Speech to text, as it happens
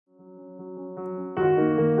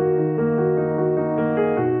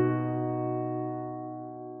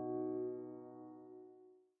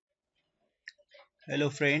Hello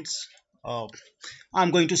friends, uh,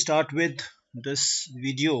 I'm going to start with this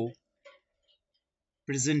video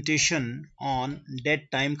presentation on dead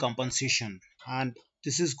time compensation, and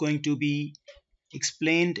this is going to be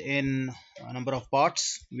explained in a number of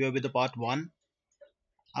parts. We are with the part 1.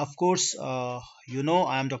 Of course, I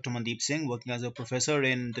am Dr. Mandeep Singh, working as a professor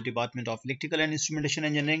in the Department of Electrical and Instrumentation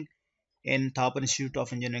Engineering in Thapar Institute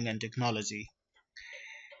of Engineering and Technology.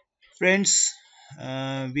 Friends,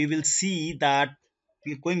 we will see that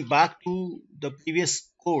we're going back to the previous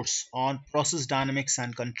course on process dynamics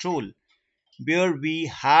and control, where we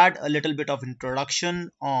had a little bit of introduction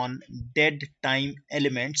on dead time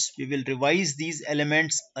elements. We will revise these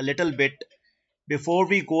elements a little bit before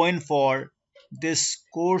we go in for this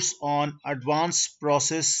course on advanced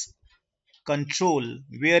process control,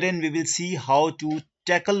 wherein we will see how to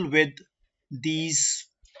tackle with these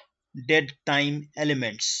dead time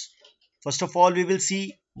elements. First of all, we will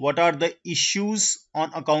see what are the issues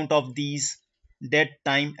on account of these dead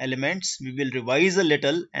time elements. We will revise a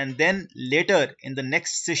little, and then later in the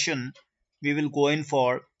next session we will go in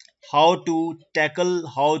for how to tackle,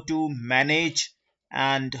 how to manage,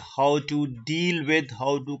 and how to deal with,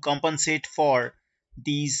 how to compensate for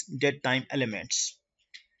these dead time elements.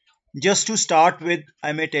 Just to start with,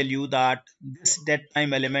 I may tell you that this dead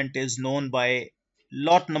time element is known by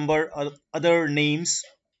lot number of other names,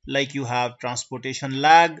 like you have transportation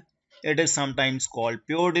lag. It is sometimes called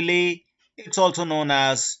pure delay. It's also known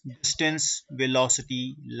as distance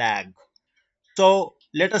velocity lag. So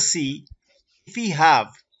let us see, if we have,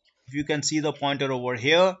 if you can see the pointer over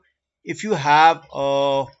here, if you have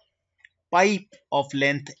a pipe of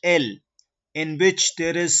length L in which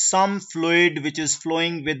there is some fluid which is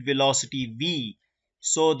flowing with velocity v.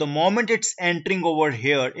 So the moment it's entering over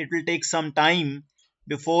here, it will take some time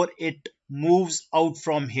before it moves out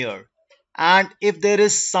from here. And if there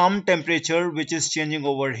is some temperature which is changing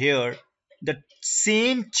over here, the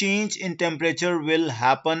same change in temperature will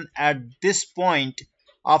happen at this point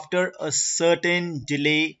after a certain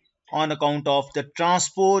delay on account of the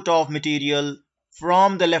transport of material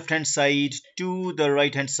from the left hand side to the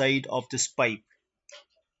right hand side of this pipe.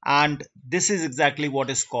 And this is exactly what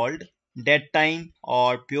is called dead time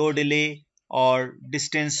or pure delay or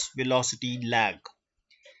distance velocity lag.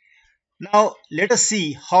 Now let us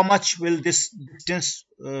see how much will this distance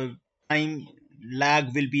time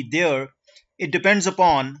lag will be there. It depends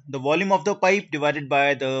upon the volume of the pipe divided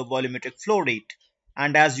by the volumetric flow rate,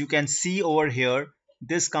 and as you can see over here,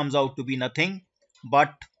 this comes out to be nothing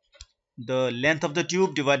but the length of the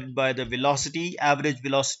tube divided by the velocity, average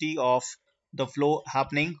velocity of the flow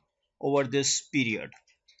happening over this period.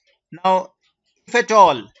 Now, if at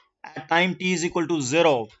all at time t is equal to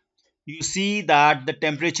 0, you see that the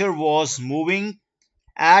temperature was moving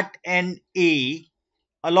at an A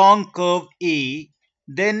along curve A,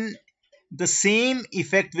 then the same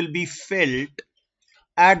effect will be felt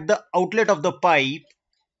at the outlet of the pipe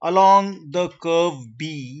along the curve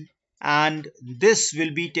B, and this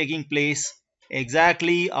will be taking place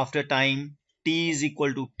exactly after time t is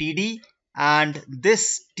equal to Td, and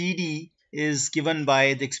this Td is given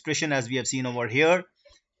by the expression as we have seen over here,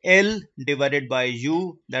 L divided by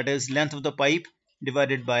U, that is length of the pipe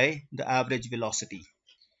divided by the average velocity.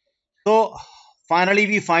 So finally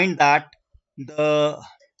we find that the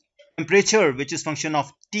temperature which is function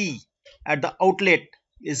of T at the outlet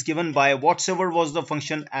is given by whatsoever was the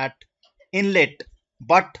function at inlet,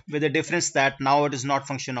 but with the difference that now it is not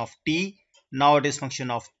function of T, now it is function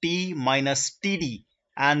of T minus Td,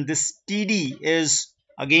 and this Td is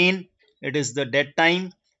again, it is the dead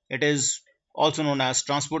time. It is also known as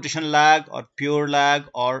transportation lag or pure lag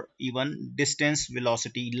or even distance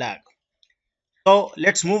velocity lag. So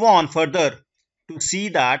let's move on further to see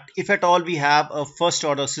that if at all we have a first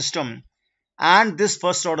order system, and this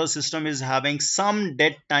first order system is having some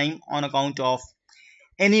dead time on account of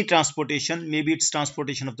any transportation, maybe it's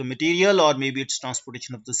transportation of the material or maybe it's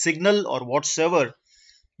transportation of the signal or whatsoever,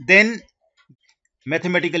 then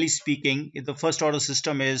mathematically speaking, if the first order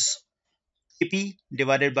system is Kp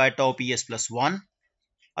divided by tau ps plus 1,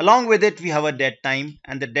 along with it we have a dead time,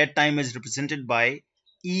 and the dead time is represented by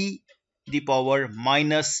e the power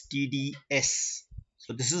minus tds.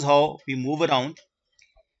 So this is how we move around.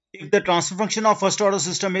 If the transfer function of first order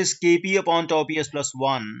system is kp upon tau ps plus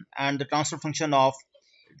 1 and the transfer function of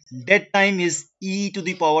dead time is e to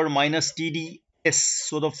the power minus tds,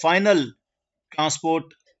 so the final transport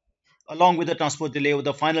along with the transport delay,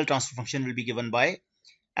 the final transfer function will be given by,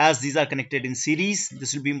 as these are connected in series,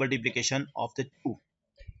 this will be multiplication of the two.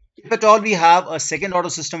 If at all we have a second order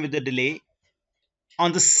system with a delay,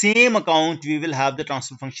 on the same account we will have the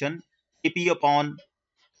transfer function kp upon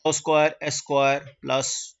tau square s square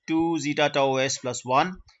plus 2 zeta tau s plus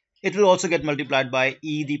 1. It will also get multiplied by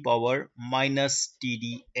e the power minus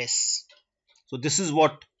TDS. So this is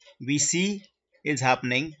what we see is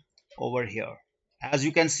happening over here. As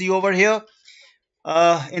you can see over here,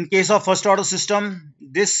 in case of first order system,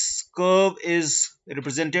 this curve is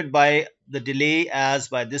represented by the delay as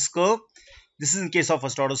by this curve. This is in case of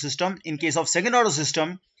first order system. In case of second order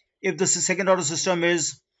system, if the second order system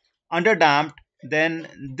is underdamped, then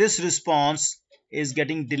this response is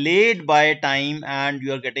getting delayed by time and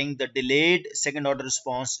you are getting the delayed second order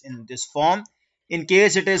response in this form. In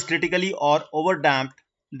case it is critically or overdamped,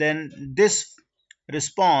 then this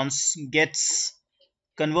response gets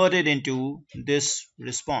converted into this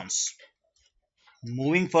response.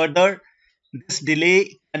 Moving further, this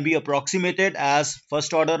delay can be approximated as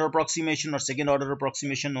first order approximation or second order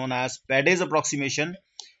approximation known as Paday's approximation.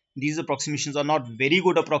 These approximations are not very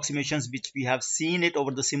good approximations, which we have seen it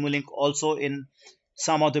over the Simulink also in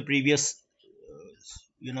some of the previous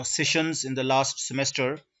sessions in the last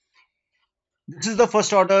semester. This is the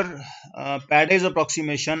first order Paday's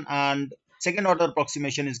approximation, and second order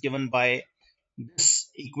approximation is given by this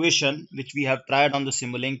equation which we have tried on the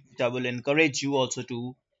Simulink, which I will encourage you also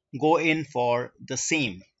to go in for the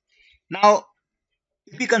same. Now,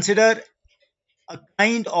 if we consider a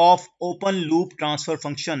kind of open loop transfer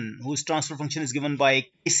function whose transfer function is given by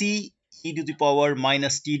Kc e to the power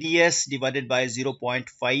minus TDS divided by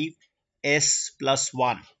 0.5 s plus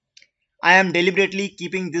 1. I am deliberately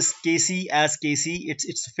keeping this Kc as Kc.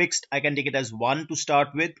 It's fixed. I can take it as 1 to start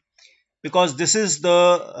with, because this is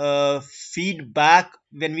the feedback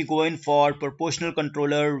when we go in for proportional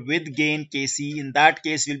controller with gain Kc. In that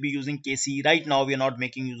case, we'll be using Kc. Right now, we are not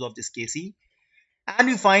making use of this Kc. And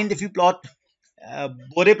we find if you plot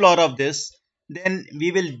Bore plot of this, then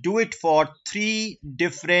we will do it for 3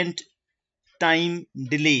 different time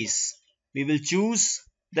delays. We will choose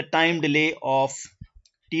the time delay of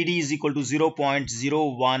Td is equal to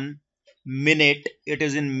 0.01 minute. It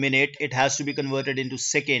is in minute. It has to be converted into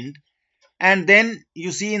second. And then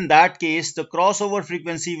you see in that case, the crossover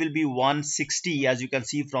frequency will be 160, as you can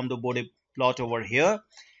see from the Bode plot over here.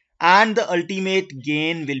 And the ultimate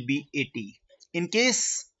gain will be 80. In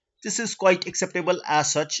case this is quite acceptable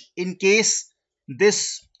as such, in case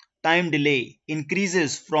this time delay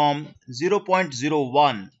increases from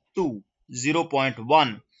 0.01 to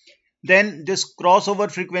 0.1, then this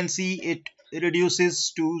crossover frequency it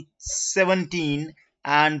reduces to 17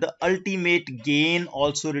 and the ultimate gain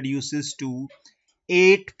also reduces to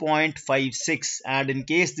 8.56. And in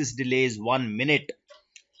case this delay is 1 minute,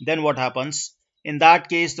 then what happens? In that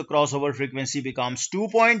case, the crossover frequency becomes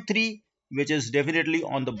 2.3, which is definitely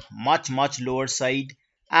on the much lower side,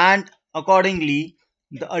 and accordingly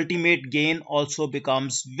the ultimate gain also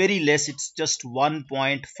becomes very less. It's just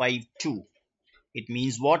 1.52. It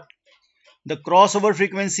means what? The crossover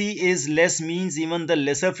frequency is less means even the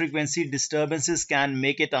lesser frequency disturbances can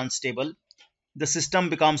make it unstable. The system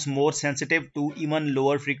becomes more sensitive to even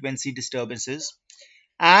lower frequency disturbances.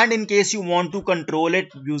 And in case you want to control it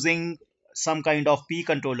using some kind of P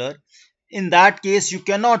controller, in that case you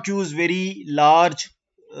cannot use very large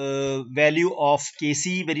value of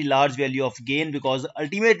Kc, very large value of gain, because the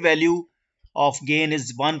ultimate value of gain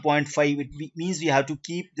is 1.5. It means we have to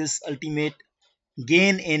keep this ultimate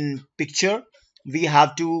gain in picture. We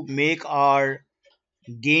have to make our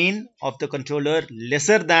gain of the controller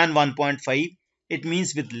lesser than 1.5. It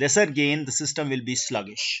means with lesser gain the system will be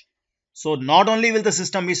sluggish. So not only will the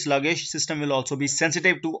system be sluggish, system will also be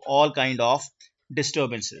sensitive to all kind of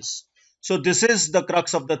disturbances. So this is the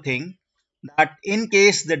crux of the thing, that in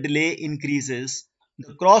case the delay increases,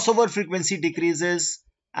 the crossover frequency decreases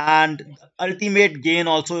and the ultimate gain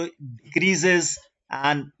also decreases,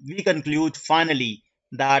 and we conclude finally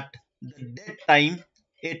that the dead time,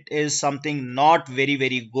 it is something not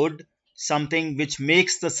very good, something which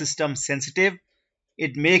makes the system sensitive.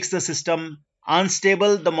 It makes the system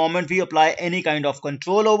unstable the moment we apply any kind of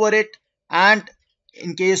control over it, and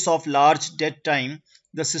in case of large dead time,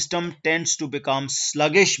 the system tends to become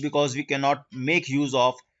sluggish because we cannot make use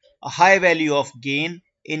of a high value of gain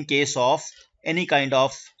in case of any kind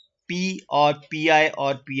of P or PI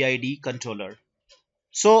or PID controller.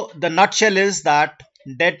 So the nutshell is that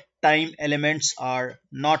dead time elements are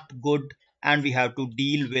not good and we have to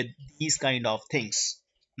deal with these kind of things.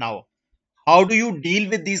 Now, how do you deal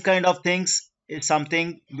with these kind of things is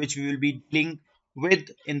something which we will be dealing with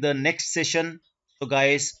in the next session. So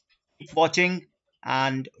guys, keep watching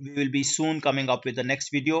and we will be soon coming up with the next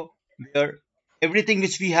video where everything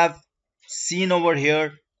which we have seen over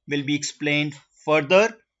here will be explained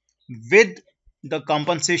further with the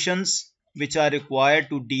compensations which are required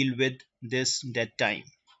to deal with this dead time.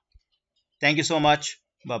 Thank you so much.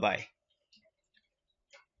 Bye bye.